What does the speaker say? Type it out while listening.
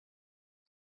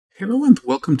Hello and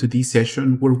welcome to this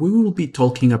session where we will be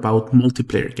talking about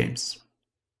multiplayer games.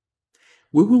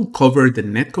 We will cover the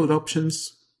netcode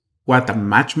options, what a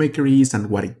matchmaker is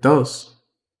and what it does,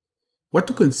 what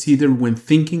to consider when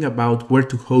thinking about where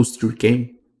to host your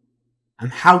game,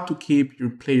 and how to keep your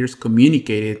players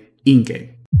communicated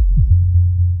in-game.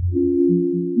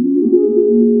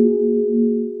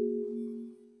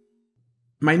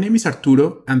 My name is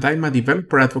Arturo and I'm a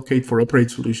developer advocate for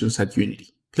Operate Solutions at Unity.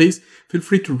 Please feel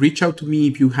free to reach out to me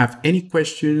if you have any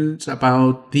questions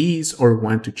about these or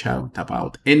want to chat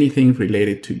about anything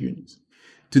related to Unity.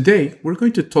 Today, we're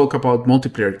going to talk about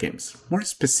multiplayer games, more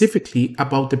specifically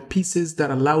about the pieces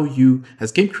that allow you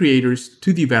as game creators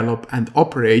to develop and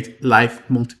operate live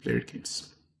multiplayer games.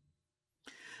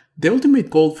 The ultimate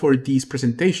goal for this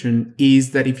presentation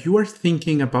is that if you are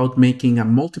thinking about making a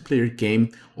multiplayer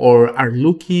game or are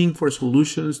looking for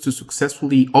solutions to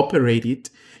successfully operate it,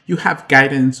 you have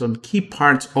guidance on key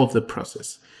parts of the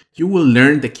process. You will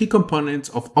learn the key components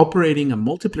of operating a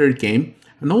multiplayer game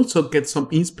and also get some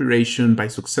inspiration by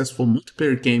successful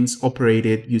multiplayer games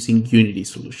operated using Unity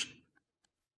solution.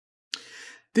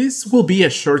 This will be a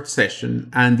short session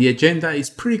and the agenda is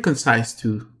pretty concise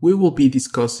too. We will be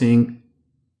discussing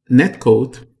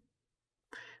netcode,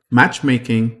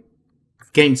 matchmaking,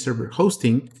 game server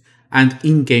hosting, and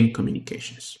in-game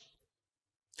communications.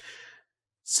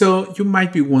 So you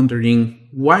might be wondering,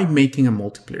 why making a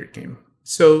multiplayer game?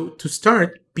 So to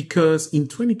start, because in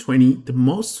 2020, the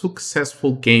most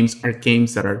successful games are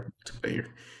games that are multiplayer.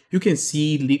 You can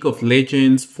see League of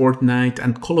Legends, Fortnite,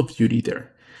 and Call of Duty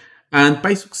there. And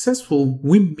by successful,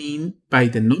 we mean by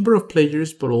the number of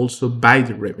players, but also by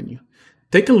the revenue.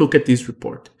 Take a look at this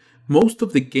report. Most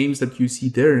of the games that you see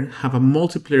there have a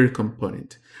multiplayer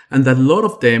component, and a lot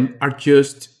of them are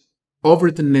just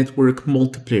over-the-network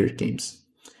multiplayer games.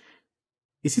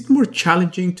 Is it more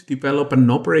challenging to develop and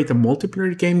operate a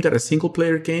multiplayer game than a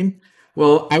single-player game?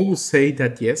 Well, I will say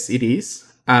that yes, it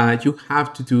is. You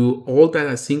have to do all that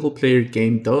a single-player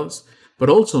game does, but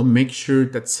also make sure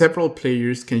that several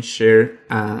players can share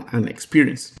an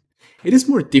experience. It is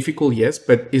more difficult, yes,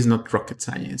 but it's not rocket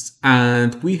science.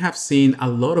 And we have seen a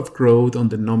lot of growth on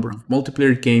the number of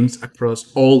multiplayer games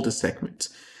across all the segments.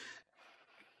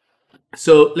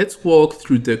 So let's walk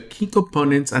through the key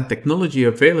components and technology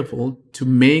available to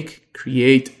make,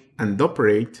 create, and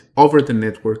operate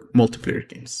over-the-network multiplayer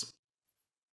games.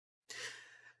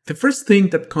 The first thing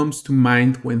that comes to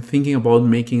mind when thinking about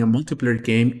making a multiplayer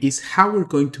game is how we're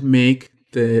going to make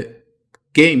the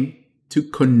game to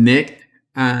connect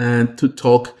and to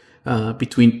talk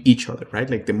between each other, right?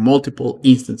 Like the multiple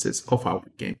instances of our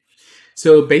game.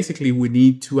 So basically, we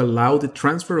need to allow the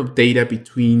transfer of data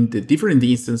between the different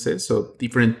instances, so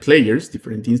different players,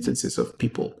 different instances of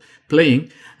people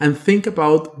playing, and think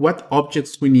about what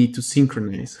objects we need to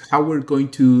synchronize, how we're going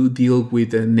to deal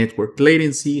with the network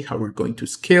latency, how we're going to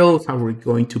scale, how we're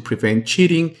going to prevent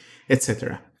cheating,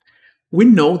 etc. We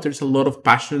know there's a lot of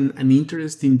passion and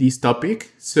interest in this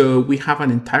topic, so we have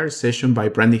an entire session by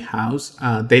Brandy House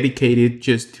dedicated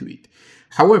just to it.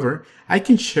 However, I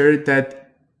can share that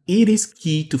it is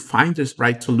key to find the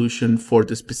right solution for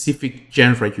the specific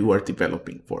genre you are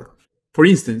developing for. For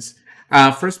instance,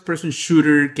 a first-person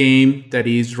shooter game that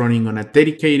is running on a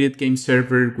dedicated game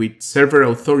server with server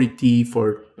authority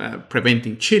for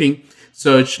preventing cheating,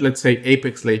 such, let's say,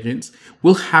 Apex Legends,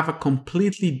 will have a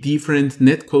completely different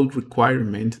netcode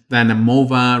requirement than a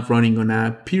MOBA running on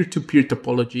a peer-to-peer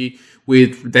topology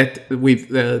with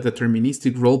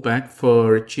deterministic rollback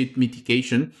for cheat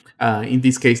mitigation, in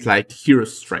this case, like Hero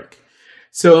Strike.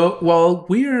 So while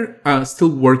we are still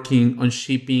working on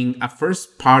shipping a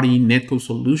first-party netcode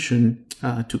solution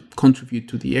to contribute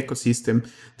to the ecosystem,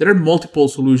 there are multiple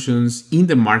solutions in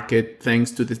the market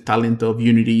thanks to the talent of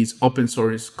Unity's open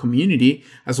source community,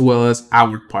 as well as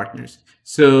our partners.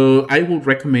 So I will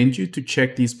recommend you to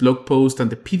check this blog post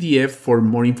and the PDF for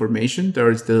more information.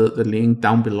 There is the link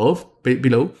down below,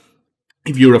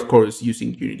 if you're, of course,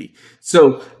 using Unity.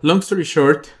 So long story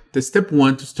short, the step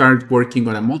one to start working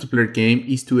on a multiplayer game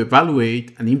is to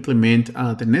evaluate and implement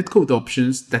the netcode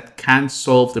options that can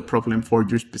solve the problem for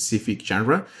your specific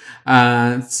genre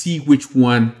and see which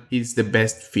one is the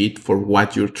best fit for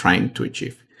what you're trying to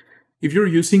achieve. If you're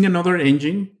using another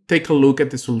engine, take a look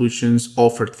at the solutions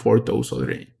offered for those other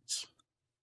engines.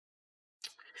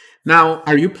 Now,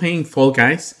 are you playing Fall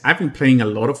Guys? I've been playing a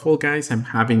lot of Fall Guys. I'm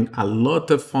having a lot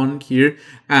of fun here.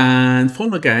 And Fall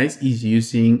Guys is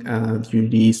using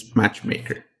Unity's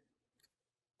Matchmaker.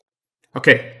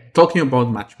 Okay, talking about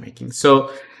matchmaking.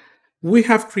 So we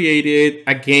have created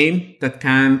a game that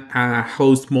can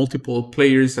host multiple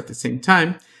players at the same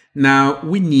time. Now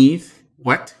we need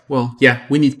what? Well, yeah,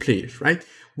 we need players, right?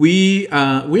 We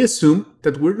assume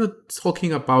that we're not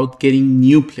talking about getting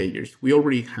new players. We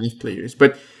already have players,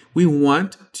 but we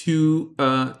want to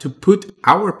put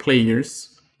our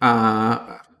players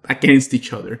against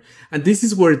each other, and this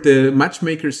is where the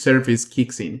matchmaker service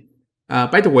kicks in.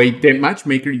 By the way, the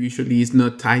matchmaker usually is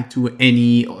not tied to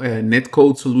any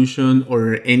netcode solution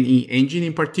or any engine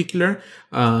in particular,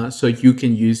 so you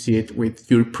can use it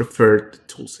with your preferred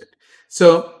toolset.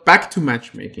 So back to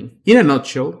matchmaking. In a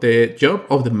nutshell, the job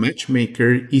of the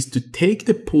matchmaker is to take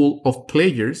the pool of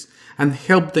players and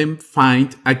help them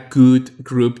find a good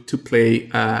group to play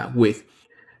with.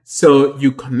 So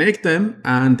you connect them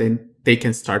and then they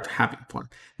can start having fun.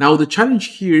 Now, the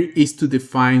challenge here is to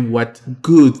define what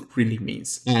good really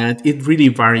means, and it really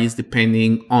varies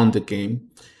depending on the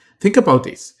game. Think about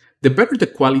this. The better the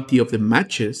quality of the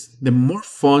matches, the more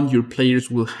fun your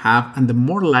players will have and the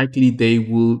more likely they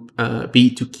will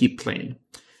be to keep playing.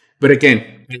 But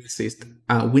again, I insist,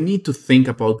 we need to think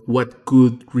about what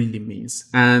good really means.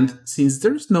 And since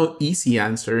there's no easy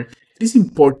answer, it is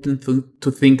important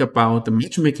to think about the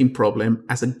matchmaking problem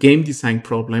as a game design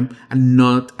problem and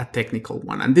not a technical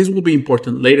one. And this will be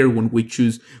important later when we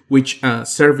choose which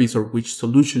service or which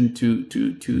solution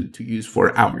to use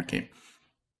for our game.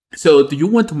 So do you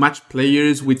want to match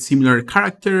players with similar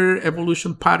character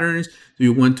evolution patterns? Do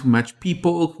you want to match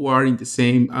people who are in the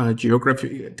same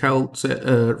geographical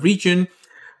region?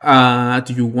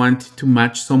 Do you want to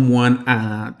match someone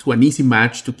to an easy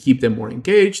match to keep them more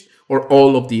engaged, or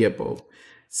all of the above?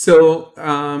 So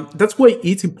that's why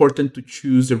it's important to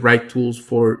choose the right tools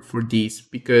for this,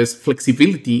 because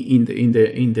flexibility in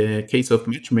the case of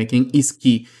matchmaking is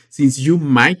key, since you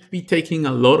might be taking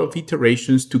a lot of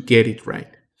iterations to get it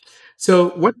right. So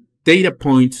what data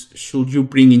points should you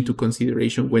bring into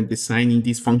consideration when designing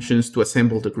these functions to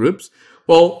assemble the groups?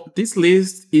 Well, this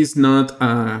list is not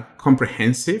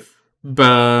comprehensive,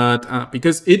 but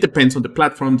because it depends on the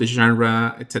platform, the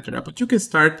genre, etc. But you can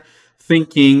start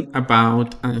thinking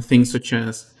about things such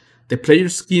as the player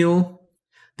skill,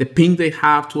 the ping they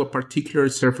have to a particular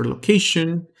server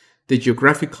location, the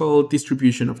geographical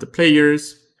distribution of the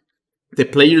players, the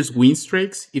players' win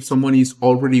streaks, if someone is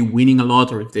already winning a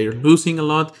lot or if they're losing a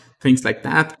lot, things like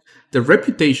that. The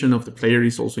reputation of the player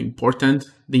is also important.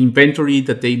 The inventory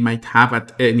that they might have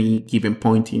at any given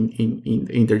point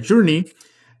in their journey,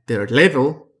 their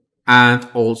level, and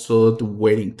also the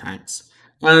waiting times.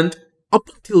 And up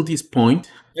until this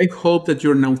point, I hope that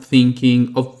you're now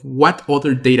thinking of what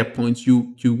other data points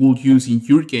you will use in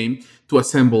your game to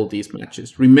assemble these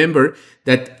matches. Remember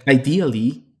that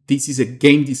ideally, this is a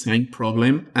game design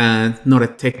problem and not a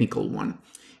technical one.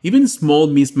 Even small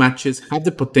mismatches have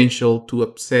the potential to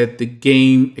upset the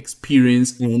game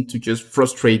experience and to just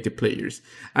frustrate the players.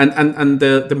 And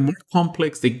the more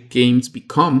complex the games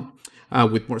become,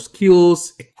 with more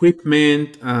skills,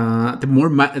 equipment,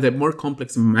 the more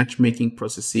complex matchmaking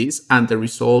processes, and the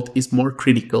result is more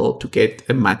critical to get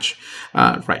a match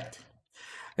right.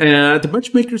 The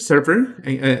matchmaker server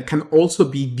can also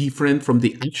be different from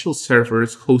the actual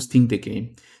servers hosting the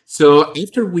game. So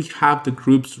after we have the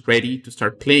groups ready to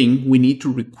start playing, we need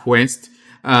to request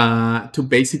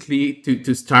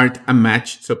to start a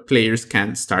match so players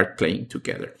can start playing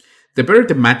together. The better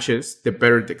the matches, the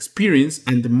better the experience,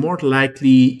 and the more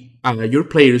likely your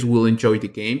players will enjoy the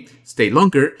game, stay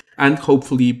longer, and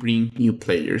hopefully bring new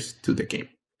players to the game.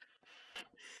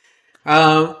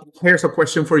 Here's a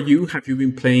question for you. Have you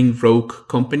been playing Rogue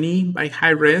Company by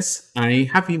Hi-Rez? I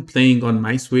have been playing on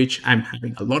my Switch. I'm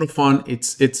having a lot of fun.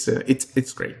 It's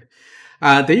great.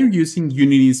 They are using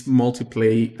Unity's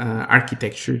multiplayer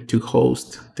architecture to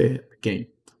host the game.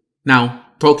 Now,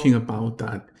 talking about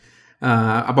that,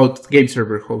 about game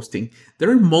server hosting,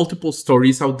 there are multiple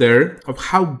stories out there of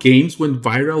how games went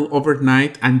viral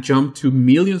overnight and jumped to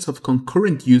millions of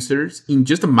concurrent users in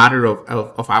just a matter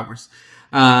of hours.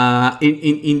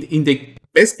 In the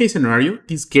best case scenario,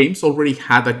 these games already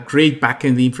had a great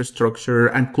backend infrastructure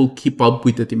and could keep up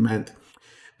with the demand.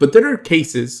 But there are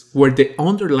cases where the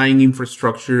underlying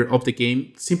infrastructure of the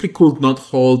game simply could not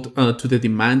hold to the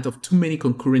demand of too many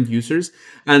concurrent users,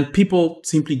 and people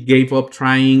simply gave up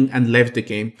trying and left the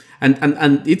game. And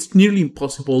it's nearly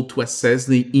impossible to assess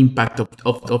the impact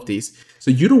of this. So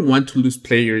you don't want to lose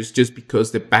players just because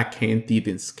the backend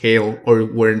didn't scale or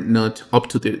were not up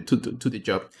to the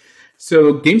job.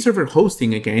 So game server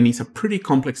hosting, again, is a pretty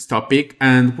complex topic,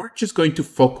 and we're just going to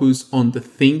focus on the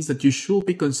things that you should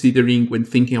be considering when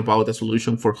thinking about a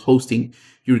solution for hosting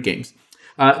your games.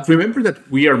 Remember that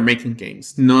we are making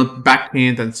games, not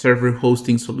backend and server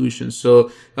hosting solutions.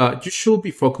 So you should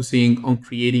be focusing on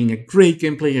creating a great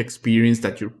gameplay experience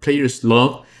that your players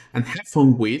love, and have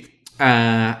fun with.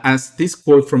 As this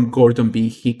quote from Gordon B.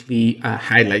 Hinckley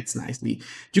highlights nicely,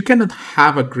 you cannot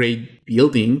have a great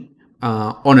building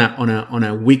on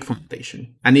a weak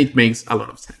foundation, and it makes a lot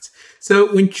of sense.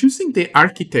 So when choosing the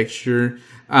architecture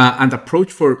and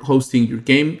approach for hosting your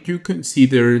game, you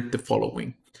consider the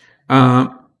following.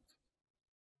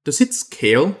 Does it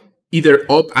scale either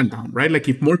up and down, right? Like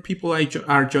if more people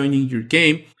are joining your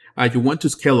game, you want to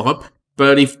scale up.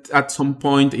 But if at some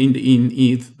point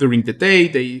during the day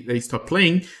they stop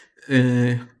playing,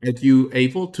 are you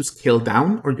able to scale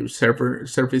down, or your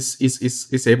service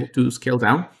is able to scale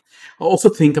down? Also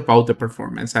think about the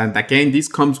performance, and again, this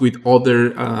comes with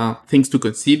other things to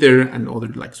consider and other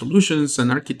like solutions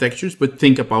and architectures. But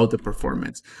think about the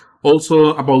performance,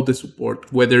 also about the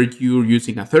support, whether you're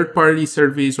using a third-party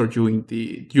service or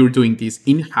you're doing this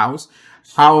in-house.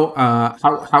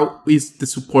 How is the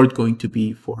support going to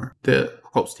be for the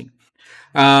hosting?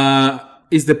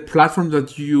 Is the platform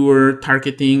that you're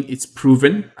targeting, it's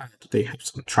proven? They have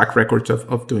some track records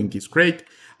of doing this great.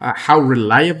 How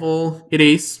reliable it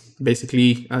is.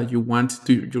 Basically, you want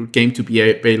your game to be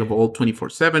available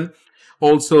 24/7.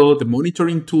 Also, the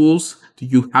monitoring tools. Do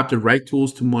you have the right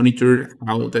tools to monitor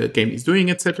how the game is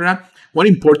doing, etc.? One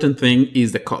important thing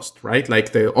is the cost, right?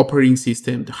 Like the operating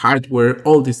system, the hardware,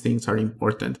 all these things are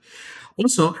important.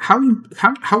 Also,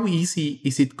 how easy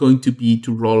is it going to be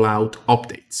to roll out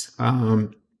updates?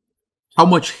 How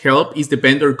much help is the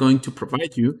vendor going to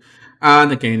provide you?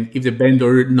 And again, if the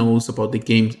vendor knows about the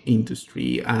game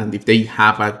industry and if they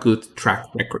have a good track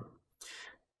record.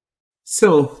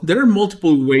 So there are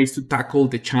multiple ways to tackle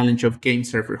the challenge of game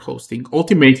server hosting.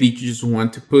 Ultimately, you just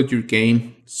want to put your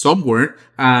game somewhere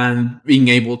and being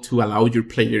able to allow your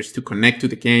players to connect to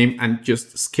the game and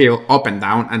just scale up and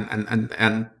down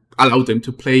and allow them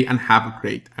to play and have a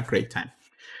great time.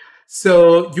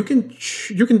 So you can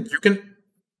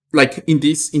like in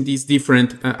these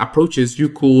different approaches, you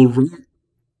could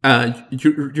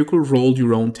roll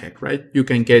your own tech, right? You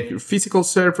can get your physical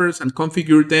servers and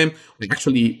configure them, or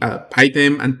actually buy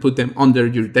them and put them under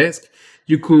your desk.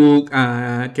 You could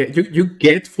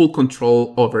get full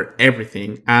control over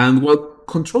everything. And while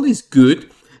control is good,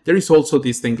 there is also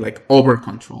this thing like over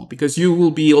control, because you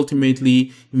will be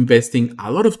ultimately investing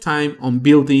a lot of time on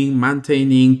building,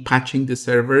 maintaining, patching the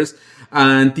servers.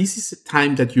 And this is a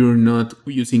time that you're not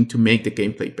using to make the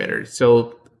gameplay better.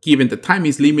 So given the time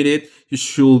is limited, you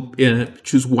should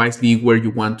choose wisely where you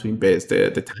want to invest the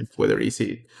time, whether it's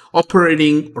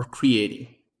operating or creating.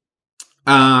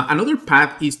 Another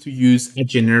path is to use a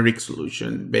generic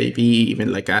solution, maybe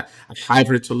even like a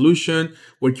hybrid solution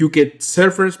where you get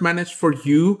servers managed for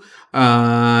you.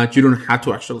 You don't have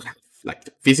to actually have like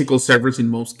physical servers in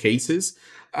most cases.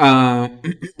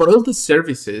 But all the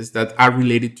services that are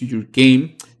related to your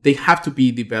game, they have to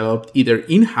be developed either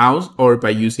in-house or by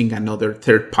using another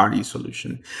third-party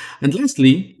solution. And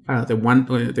lastly,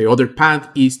 the other path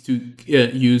is to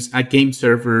use a game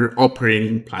server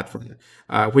operating platform,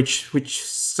 which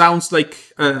sounds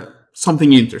like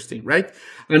something interesting, right?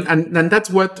 And that's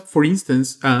what, for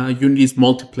instance, Unity's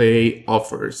Multiplay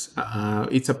offers.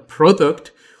 It's a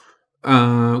product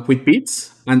with bits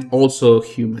and also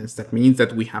humans. That means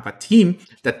that we have a team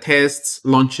that tests,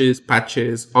 launches,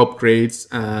 patches, upgrades,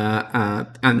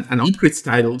 and upgrades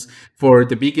titles for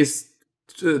the biggest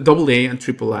AA and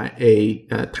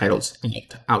AAA titles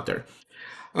out there.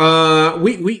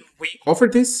 We offer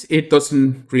this. It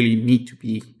doesn't really need to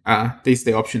be this is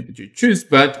the option that you choose,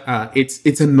 but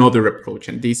it's another approach,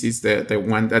 and this is the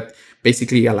one that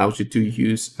basically allows you to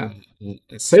use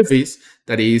a service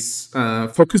that is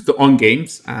focused on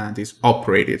games and is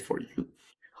operated for you.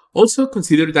 Also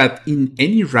consider that in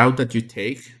any route that you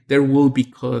take, there will be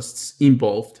costs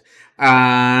involved,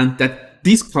 and that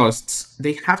these costs,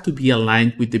 they have to be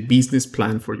aligned with the business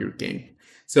plan for your game.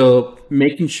 So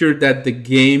making sure that the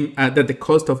game, that the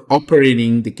cost of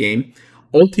operating the game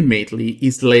ultimately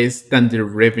is less than the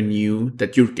revenue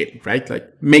that you're getting, right?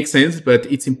 Like makes sense, but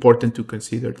it's important to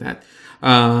consider that.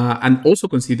 And also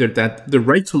consider that the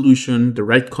right solution, the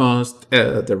right cost,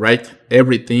 the right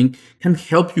everything can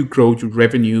help you grow your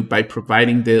revenue by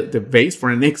providing the base for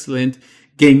an excellent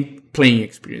game playing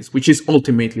experience, which is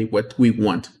ultimately what we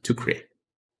want to create.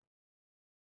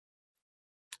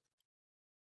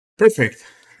 Perfect.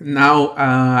 Now,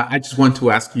 I just want to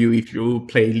ask you if you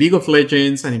play League of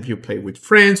Legends and if you play with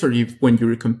friends, or if when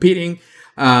you're competing,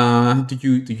 do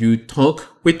you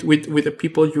talk with the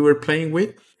people you are playing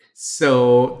with?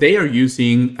 So they are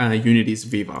using Unity's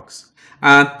Vivox.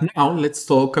 And now let's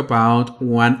talk about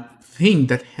one thing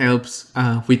that helps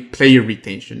with player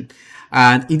retention.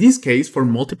 And in this case, for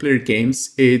multiplayer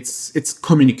games, it's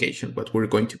communication, what we're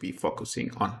going to be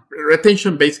focusing on.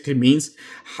 Retention basically means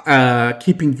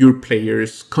keeping your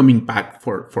players coming back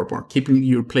for more, keeping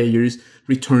your players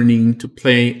returning to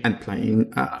play and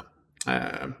playing.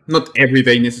 Not every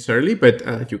day necessarily,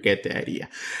 but you get the idea.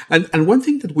 And one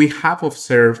thing that we have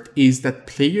observed is that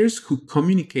players who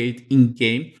communicate in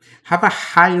game have a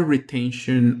higher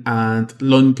retention and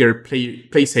longer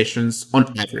play sessions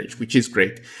on average, which is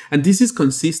great. And this is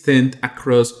consistent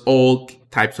across all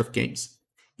types of games.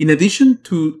 In addition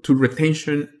to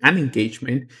retention and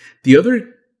engagement, the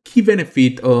other key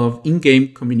benefit of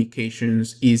in-game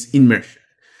communications is immersion.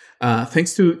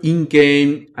 Thanks to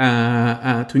in-game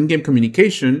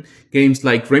communication, games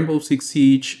like Rainbow Six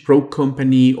Siege, Rogue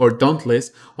Company, or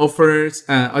Dauntless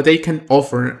they can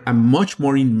offer a much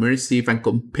more immersive and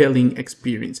compelling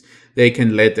experience. They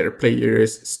can let their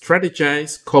players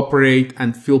strategize, cooperate,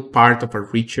 and feel part of a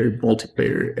richer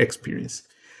multiplayer experience.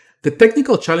 The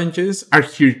technical challenges are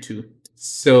here too.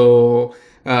 So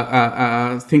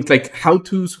things like how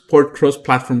to support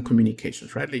cross-platform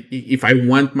communications, right? Like if I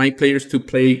want my players to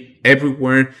play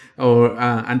everywhere or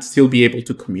and still be able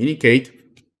to communicate,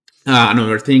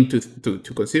 another thing to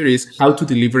consider is how to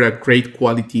deliver a great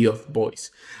quality of voice.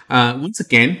 Once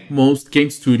again, most game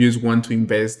studios want to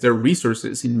invest their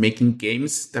resources in making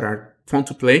games that are fun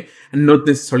to play and not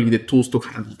necessarily the tools to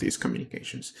handle these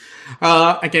communications.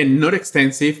 Again, not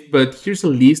extensive, but here's a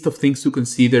list of things to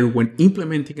consider when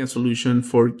implementing a solution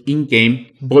for in-game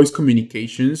voice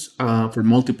communications for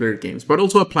multiplayer games, but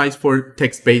also applies for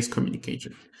text-based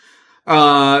communication.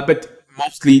 But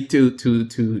mostly to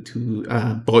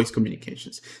voice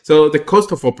communications. So the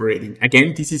cost of operating,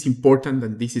 again, this is important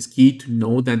and this is key to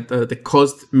know that the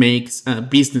cost makes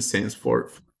business sense for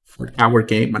our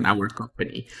game and our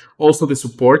company. Also the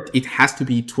support, it has to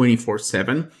be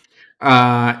 24/7.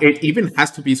 It even has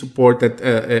to be support that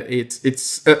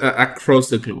it's across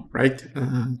the globe, right?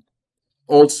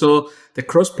 Also, the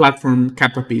cross-platform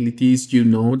capabilities, you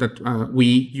know that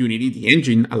Unity, the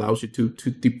engine, allows you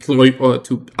to deploy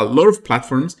to a lot of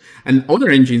platforms, and other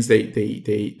engines,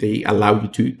 they allow you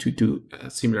to do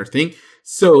a similar thing.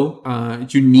 So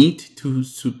you need to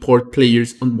support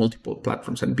players on multiple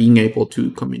platforms and being able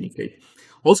to communicate.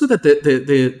 Also, that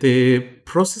the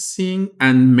processing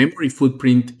and memory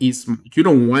footprint is, you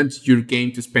don't want your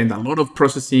game to spend a lot of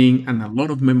processing and a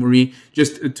lot of memory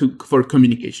just for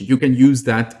communication. You can use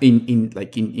that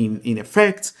in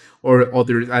effects or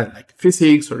other like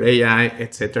physics or AI,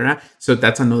 etc. So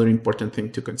that's another important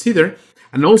thing to consider.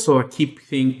 And also a key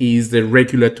thing is the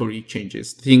regulatory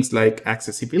changes, things like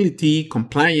accessibility,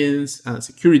 compliance,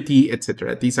 security,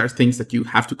 etc. These are things that you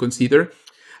have to consider.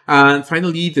 And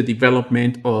finally, the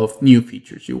development of new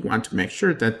features. You want to make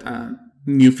sure that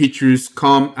new features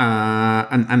come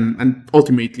and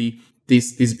ultimately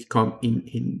this become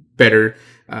in better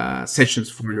sessions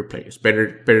for your players,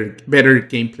 better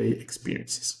gameplay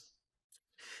experiences.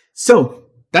 So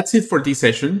that's it for this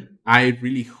session. I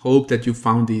really hope that you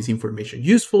found this information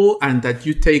useful and that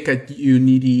you take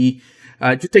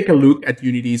a look at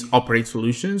Unity's Operate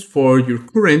solutions for your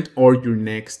current or your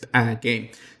next game.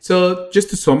 So just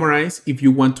to summarize, if you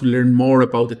want to learn more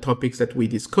about the topics that we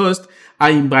discussed,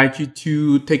 I invite you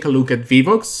to take a look at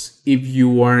Vivox if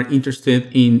you are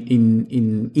interested in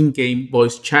in-game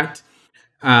voice chat.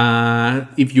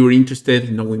 If you're interested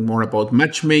in knowing more about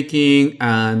matchmaking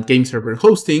and game server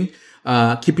hosting,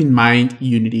 keep in mind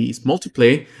Unity is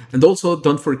multiplayer, and also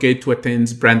don't forget to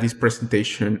attend Brandy's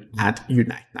presentation at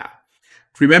Unite Now.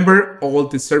 Remember, all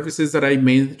the services that I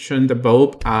mentioned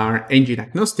above are engine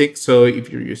agnostic. So if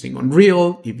you're using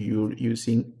Unreal, if you're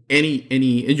using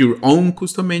your own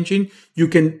custom engine, you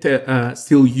can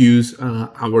still use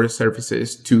our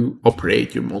services to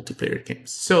operate your multiplayer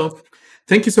games. So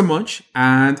thank you so much,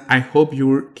 and I hope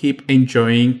you keep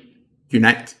enjoying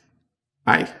Unite.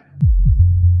 Bye.